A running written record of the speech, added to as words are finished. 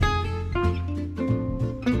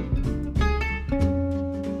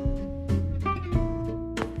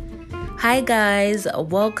Hi guys,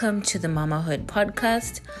 welcome to the Mamahood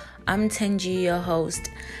podcast. I'm Tenji, your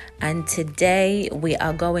host, and today we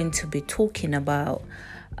are going to be talking about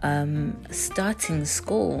starting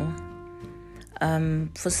school.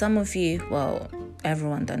 For some of you, well,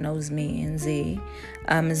 everyone that knows me and Z,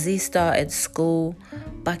 Z started school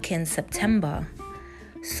back in September.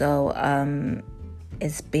 So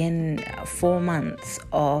it's been 4 months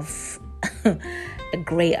of a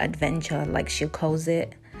great adventure, like she calls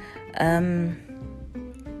it.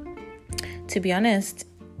 To be honest,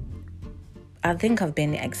 I think I've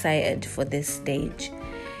been excited for this stage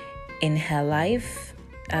in her life.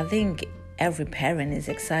 I think every parent is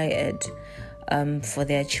excited for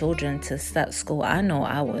their children to start school. I know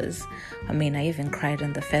I was. I even cried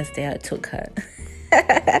on the first day I took her.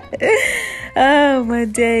 Oh, my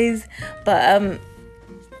days. But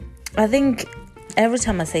I think every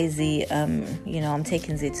time I say Z, I'm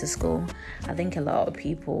taking Z to school, I think a lot of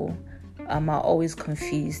people are always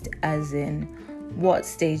confused as in what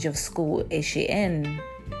stage of school is she in.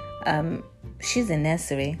 She's in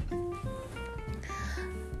nursery.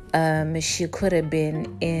 She could have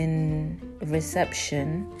been in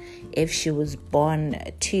reception if she was born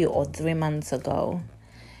 2 or 3 months ago.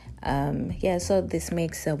 So this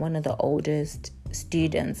makes her one of the oldest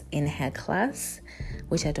students in her class,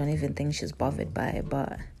 which I don't even think she's bothered by.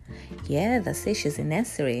 But yeah, that's it. She's in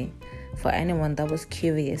nursery, for anyone that was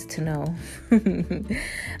curious to know.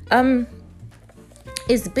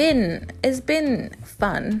 It's been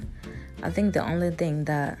fun. I think the only thing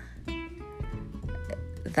that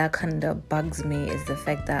kind of bugs me is the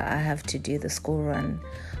fact that I have to do the school run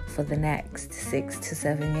for the next 6 to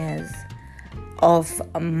 7 years of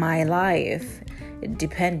my life,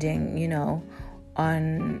 depending,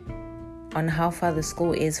 on how far the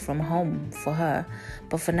school is from home for her.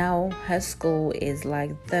 But for now, her school is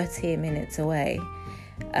like 30 minutes away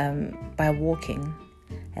by walking,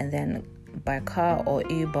 and then by car or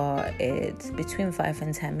Uber it's between 5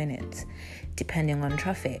 and 10 minutes depending on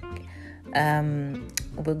traffic.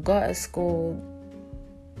 We got a school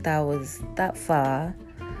that was that far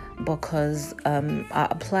because I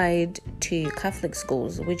applied to Catholic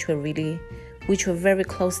schools which were very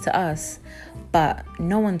close to us, but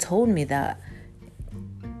no one told me that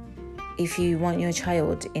if you want your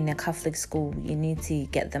child in a Catholic school, you need to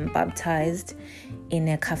get them baptized in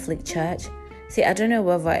a Catholic church. See, I don't know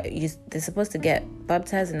whether they're supposed to get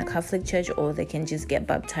baptized in a Catholic church or they can just get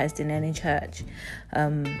baptized in any church. I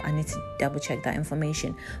need to double check that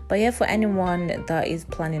information. But yeah, for anyone that is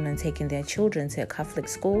planning on taking their children to a Catholic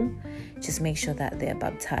school, just make sure that they're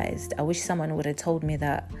baptized. I wish someone would have told me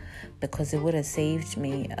that, because it would have saved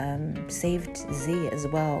me, saved Z as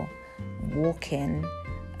well, walking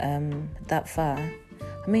that far.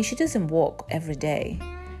 She doesn't walk every day.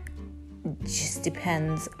 It just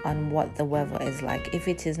depends on what the weather is like. If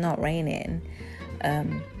it is not raining,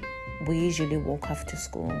 we usually walk after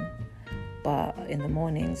school, but in the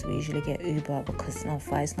mornings we usually get Uber because it's not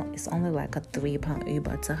far. It's only like a £3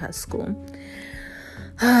 Uber to her school.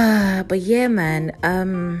 But yeah, man,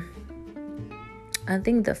 I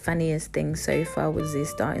think the funniest thing so far with Z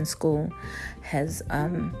starting school has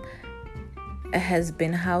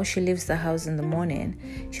been how she leaves the house in the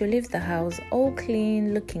morning. She'll leave the house all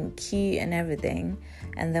clean, looking cute and everything,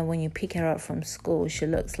 and then when you pick her up from school, she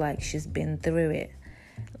looks like she's been through it.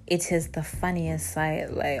 It is the funniest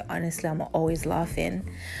sight. Like, honestly, I'm always laughing,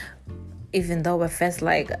 even though at first,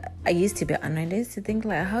 like, I used to be annoyed. I used to think,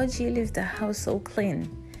 like, how do you leave the house so clean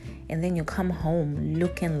and then you come home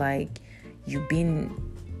looking like you've been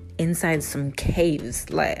inside some caves?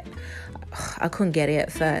 Like, I couldn't get it at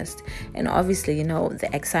first. And obviously, the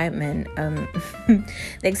excitement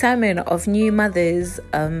of new mothers,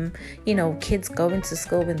 kids going to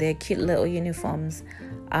school in their cute little uniforms.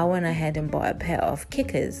 I went ahead and bought a pair of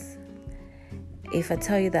kickers. If I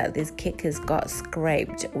tell you that these kickers got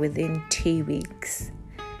scraped within 2 weeks,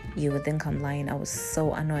 you would think I'm lying. I was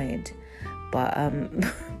so annoyed. But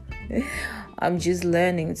I'm just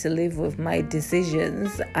learning to live with my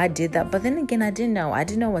decisions. I did that, but then again, I didn't know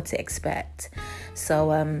what to expect.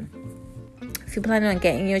 So if you're planning on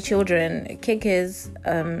getting your children kickers,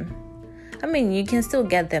 you can still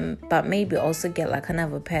get them, but maybe also get like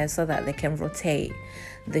another pair so that they can rotate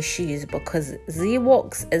the shoes, because Z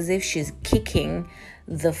walks as if she's kicking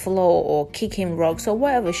the floor or kicking rocks or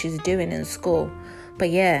whatever she's doing in school.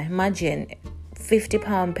 But yeah, imagine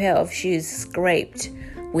 £50 pair of shoes scraped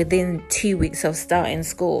within 2 weeks of starting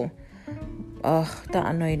school. Oh, that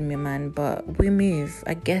annoyed me, man, but we move,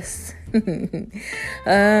 I guess.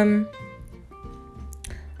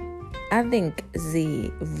 I think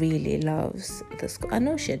Z really loves the school. I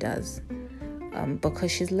know she does.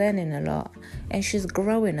 because she's learning a lot and she's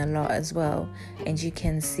growing a lot as well. And you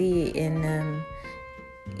can see in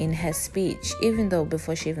her speech, even though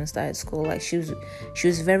before she even started school, like she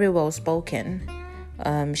was very well spoken.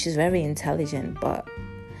 She's very intelligent, but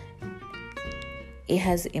it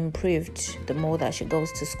has improved the more that she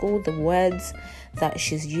goes to school. The words that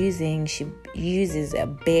she's using, she uses a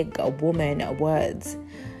big woman words,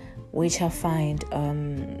 which I find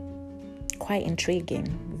quite intriguing,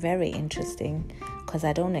 very interesting, because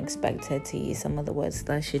I don't expect her to use some of the words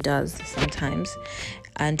that she does sometimes.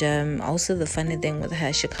 And also the funny thing with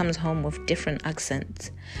her, she comes home with different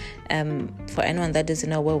accents. For anyone that doesn't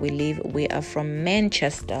know where we live, we are from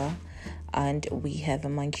Manchester, and we have a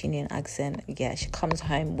Mancunian accent. Yeah, she comes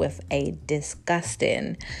home with a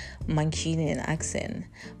disgusting Mancunian accent.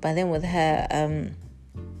 But then with her,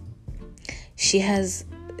 she has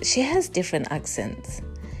different accents.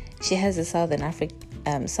 She has a Southern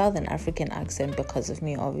African accent because of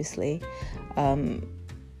me, obviously. I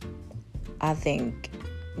think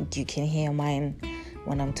you can hear mine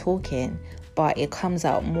when I'm talking, but it comes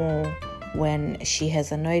out more when she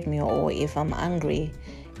has annoyed me, or if I'm angry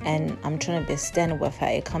and I'm trying to be stern with her,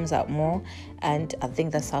 it comes out more. And I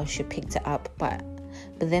think that's how she picked it up. But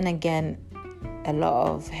then again, a lot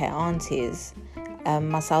of her aunties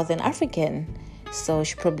are Southern African, so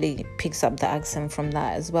she probably picks up the accent from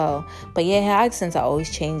that as well. But yeah, her accents are always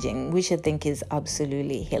changing, which I think is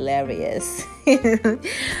absolutely hilarious.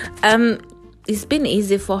 It's been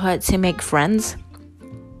easy for her to make friends,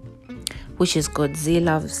 which is good. Z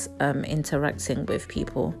loves interacting with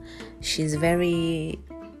people. She's very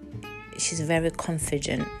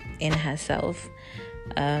confident in herself,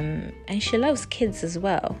 and she loves kids as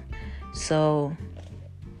well. So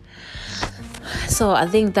I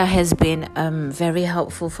think that has been very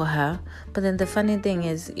helpful for her. But then the funny thing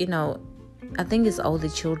is, I think it's all the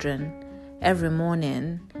children. Every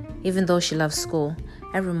morning, even though she loves school,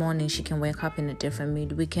 every morning she can wake up in a different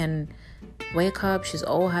mood. We can wake up, she's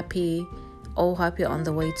all happy on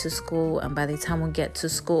the way to school, and by the time we get to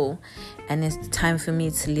school and it's time for me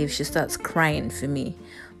to leave, she starts crying for me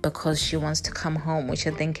because she wants to come home, which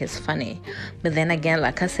I think is funny. But then again,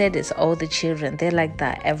 like I said, it's all the children. They're like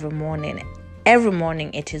that every morning. Every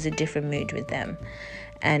morning it is a different mood with them,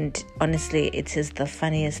 and honestly, it is the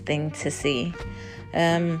funniest thing to see.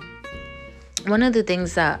 One of the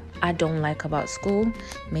things that I don't like about school,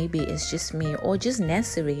 maybe it's just me, or just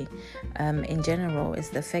nursery in general,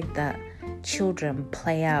 is the fact that children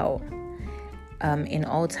play out in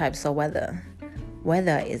all types of weather.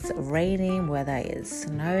 Whether it's raining, whether it's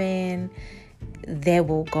snowing, they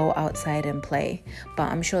will go outside and play.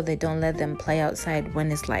 But I'm sure they don't let them play outside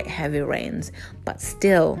when it's like heavy rains. But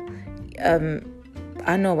still, I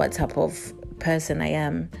know what type of person I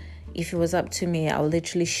am. If it was up to me, I'll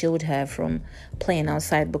literally shield her from playing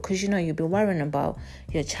outside, because you'll be worrying about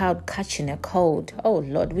your child catching a cold. Oh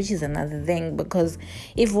Lord, which is another thing, because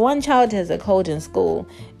if one child has a cold in school,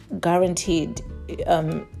 guaranteed,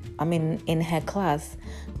 in her class,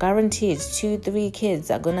 guaranteed 2-3 kids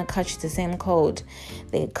are gonna catch the same cold.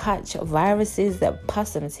 They catch viruses that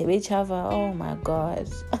pass them to each other. Oh my God.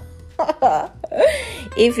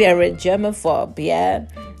 If you're a germaphobe,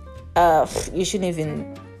 you shouldn't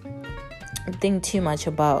even think too much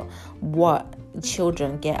about what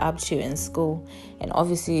children get up to in school. And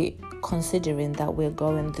obviously, considering that we're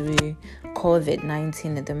going through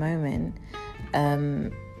COVID-19 at the moment,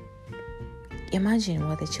 imagine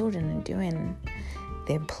what the children are doing.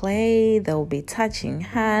 They play, they'll be touching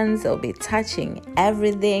hands, they'll be touching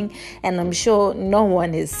everything, and I'm sure no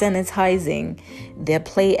one is sanitizing their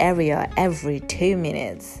play area every 2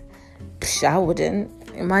 minutes. I wouldn't.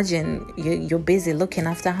 Imagine you're busy looking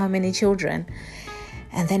after how many children,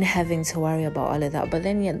 and then having to worry about all of that. But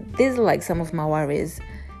then these are like some of my worries,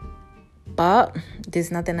 but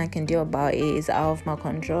there's nothing I can do about it. It's out of my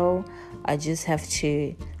control. I just have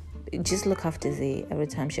to look after Z every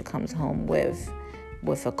time she comes home with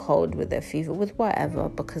a cold, with a fever, with whatever,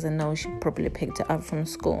 because I know she probably picked it up from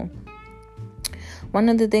school. One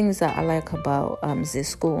of the things that I like about this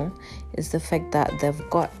school is the fact that they've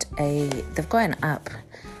got an app.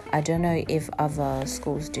 I don't know if other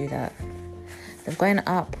schools do that. They've got an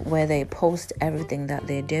app where they post everything that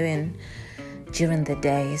they're doing during the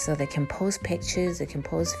day, so they can post pictures, they can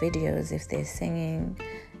post videos if they're singing.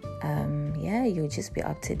 You'll just be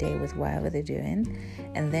up to date with whatever they're doing.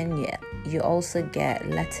 And then you also get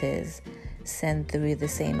letters sent through the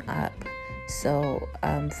same app. So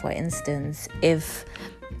for instance, if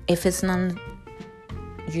it's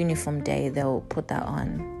non-uniform day, they'll put that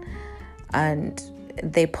on, and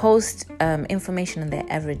they post information on there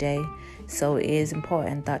every day. So it is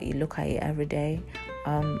important that you look at it every day.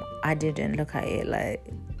 I didn't look at it like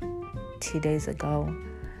 2 days ago,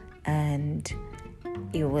 and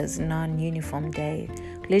it was non-uniform day.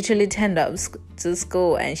 Literally turned up to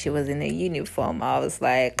school and she was in a uniform. I was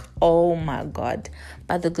like, oh my God.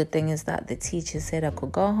 But the good thing is that the teacher said I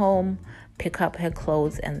could go home, pick up her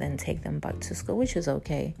clothes, and then take them back to school, which was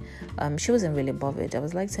okay. She wasn't really bothered. I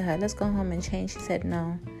was like to her, let's go home and change. She said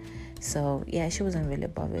no. So yeah, she wasn't really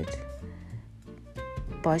bothered.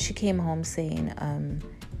 But she came home saying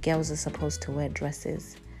girls are supposed to wear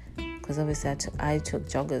dresses, because obviously I took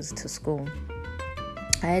joggers to school.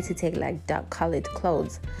 I had to take like dark colored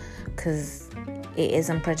clothes because it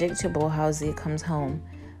isn't predictable how Z comes home.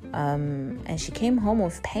 And she came home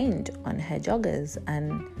with paint on her joggers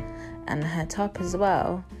and her top as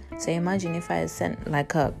well. So imagine if I had sent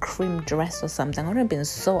like a cream dress or something, I would have been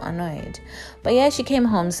so annoyed. But yeah, she came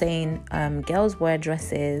home saying girls wear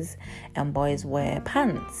dresses and boys wear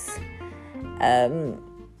pants.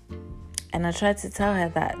 And I tried to tell her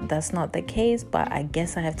that that's not the case, but I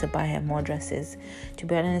guess I have to buy her more dresses. To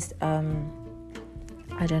be honest, I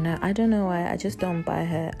don't know why. I just don't buy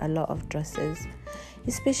her a lot of dresses,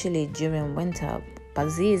 especially during winter. But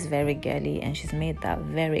Z is very girly, and she's made that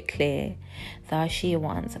very clear that she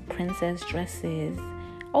wants princess dresses,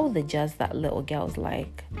 all the jazz that little girls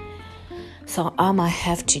like. So I might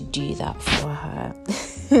have to do that for her.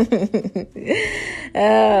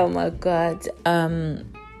 Oh my God.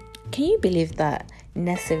 Can you believe that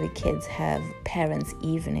nursery kids have parents'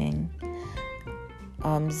 evening?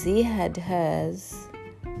 Z had hers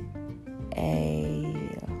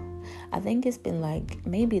I think it's been like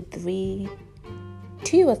maybe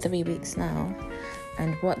 2 or 3 weeks now.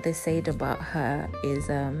 And what they said about her is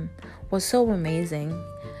was so amazing,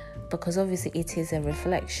 because obviously it is a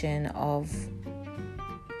reflection of,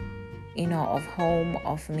 of home,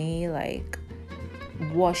 of me, like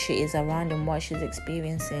what she is around and what she's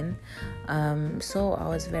experiencing. So I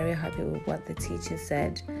was very happy with what the teacher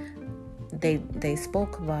said. They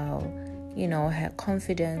spoke about, her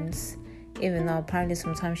confidence, even though apparently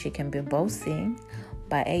sometimes she can be boasting,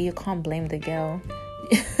 but you can't blame the girl.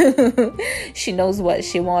 She knows what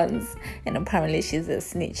she wants, and apparently she's a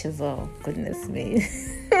snitch as well. Goodness me.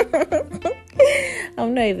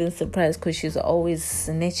 I'm not even surprised, because she's always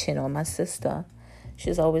snitching on my sister.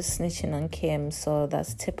 She's always snitching on Kim, so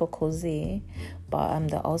that's typical Z. But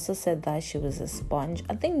they also said that she was a sponge.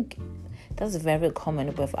 I think that's very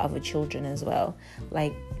common with other children as well,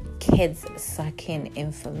 like kids sucking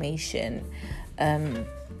information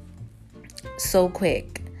so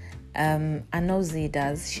quick. I know Z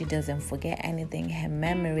does. She doesn't forget anything. Her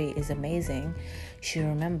memory is amazing. She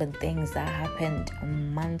remembered things that happened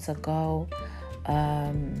months ago,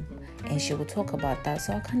 and she will talk about that.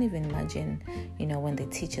 So I can't even imagine, when they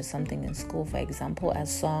teach her something in school, for example, a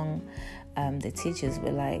song, the teachers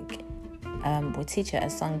were like, we'll teach her a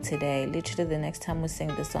song today. Literally the next time we sing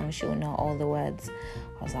the song, she will know all the words.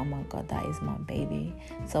 I was like, oh my God, that is my baby.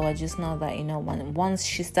 So I just know that, once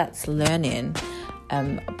she starts learning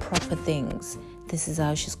proper things, this is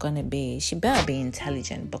how she's going to be. She better be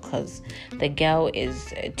intelligent, because the girl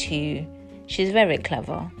is she's very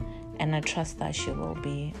clever, and I trust that she will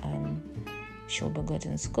be good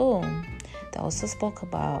in school. They also spoke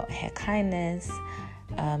about her kindness.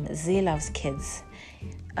 Z loves kids.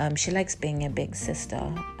 She likes being a big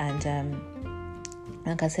sister, and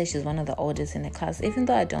like I said, she's one of the oldest in the class. Even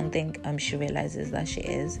though I don't think she realizes that she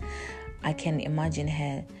is, I can imagine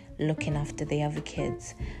her looking after the other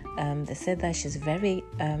kids. They said that she's very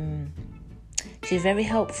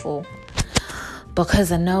helpful,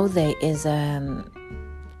 because I know there is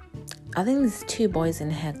I think there's 2 boys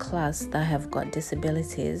in her class that have got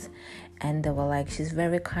disabilities, and they were like, she's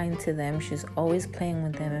very kind to them. She's always playing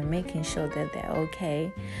with them and making sure that they're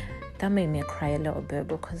okay. That made me cry a little bit,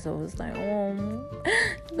 because I was like, oh,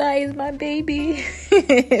 that is my baby.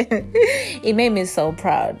 It made me so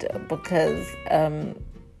proud, because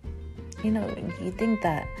you think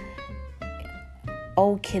that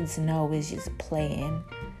all kids know is just playing,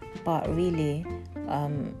 but really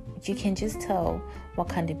you can just tell what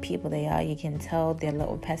kind of people they are. You can tell their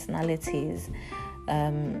little personalities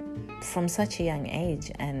from such a young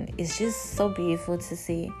age, and it's just so beautiful to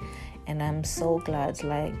see. And I'm so glad,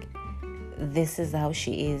 like, this is how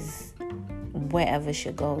she is wherever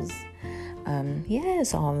she goes.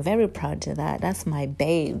 So I'm very proud of that. That's my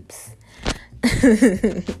babes.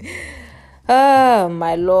 Oh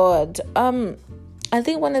my Lord. I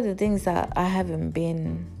think one of the things that I haven't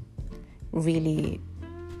been really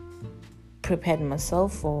prepared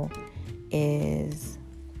myself for is,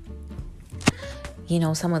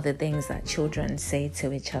 some of the things that children say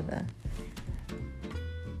to each other.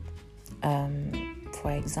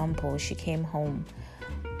 For example, she came home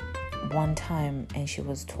one time and she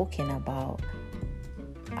was talking about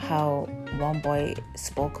how one boy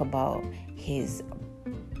spoke about his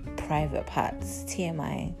private parts.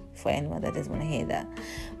 TMI for anyone that doesn't want to hear that.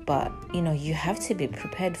 But, you have to be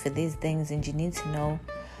prepared for these things, and you need to know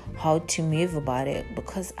how to move about it,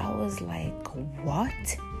 because I was like,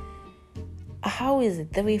 what? How is a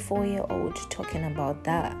 3-4-year-old talking about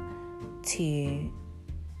that to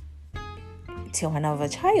another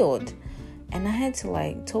child? And I had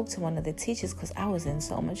to talk to one of the teachers, because I was in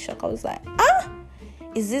so much shock. I was like,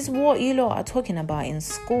 is this what you lot are talking about in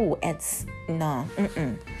school? It's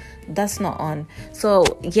that's not on. So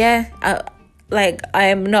yeah, I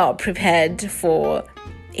am not prepared for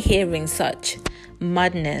hearing such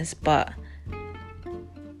madness, but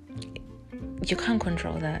you can't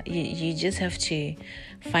control that. You just have to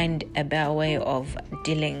find a better way of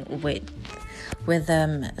dealing with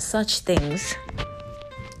such things.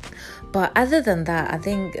 But other than that, I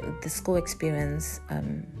think the school experience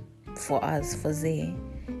for us, for Z,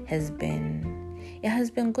 has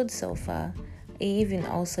been good so far. It even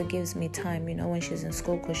also gives me time, when she's in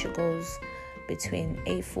school, because she goes between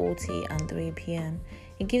 8:40 and 3 p.m.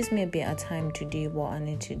 It gives me a bit of time to do what I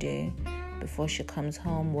need to do before she comes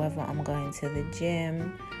home, whether I'm going to the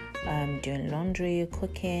gym, doing laundry,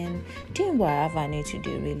 cooking, doing whatever I need to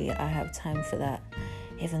do, really. I have time for that.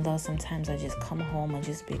 Even though sometimes I just come home and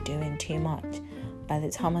just be doing too much. By the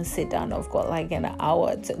time I sit down, I've got an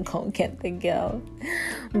hour to go get the girl.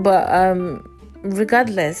 But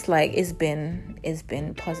regardless, it's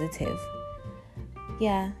been positive.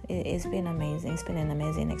 Yeah, it's been amazing. It's been an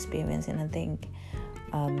amazing experience, and I think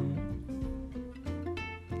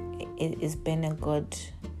it's been a good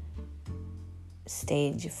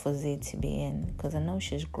stage for Z to be in, because I know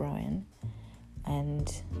she's growing,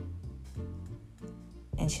 and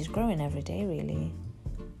she's growing every day, really.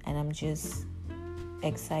 And I'm just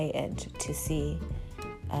excited to see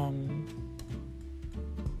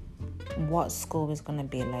what school is going to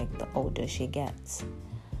be like the older she gets,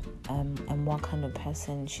 and what kind of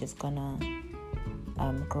person she's going to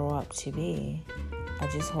grow up to be. I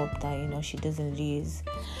just hope that, she doesn't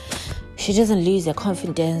lose her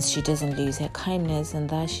confidence, she doesn't lose her kindness, and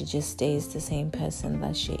that she just stays the same person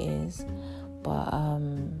that she is. But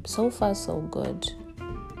so far so good.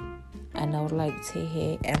 And I would like to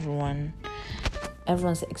hear everyone's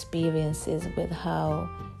experiences with how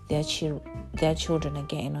their children are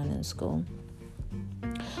getting on in school.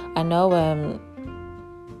 I know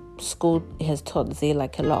school has taught Z a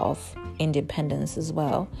lot of independence as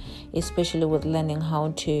well, especially with learning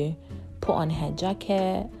how to put on her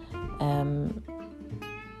jacket.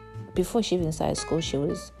 Before she even started school, she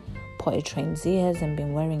was potty trained. Z hasn't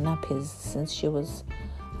been wearing nappies since she was,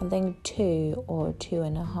 I think, 2 or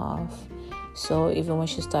 2.5. So even when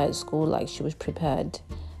she started school, she was prepared.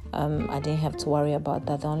 I didn't have to worry about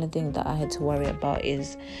that. The only thing that I had to worry about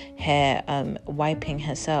is her wiping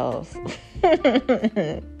herself,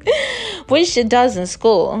 which she does in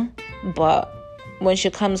school. But when she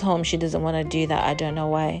comes home, she doesn't want to do that. I don't know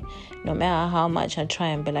why. No matter how much I try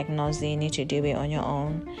and be like, no, Z, you need to do it on your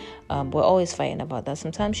own. We're always fighting about that.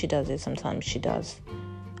 Sometimes she does it, sometimes she does.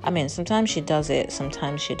 Sometimes she does it,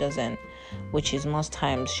 sometimes she doesn't. Which is most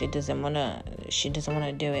times she doesn't wanna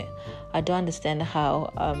do it. I don't understand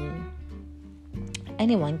how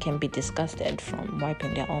anyone can be disgusted from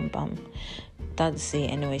wiping their own bum. That's Z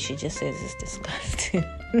anyway. She just says it's disgusting.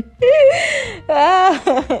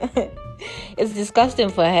 It's disgusting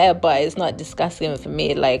for her, but it's not disgusting for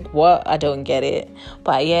me. What? I don't get it.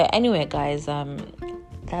 But yeah, anyway, guys,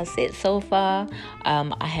 that's it so far.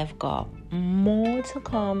 I have got more to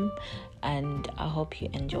come, and I hope you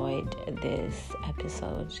enjoyed this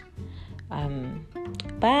episode.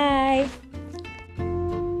 Bye.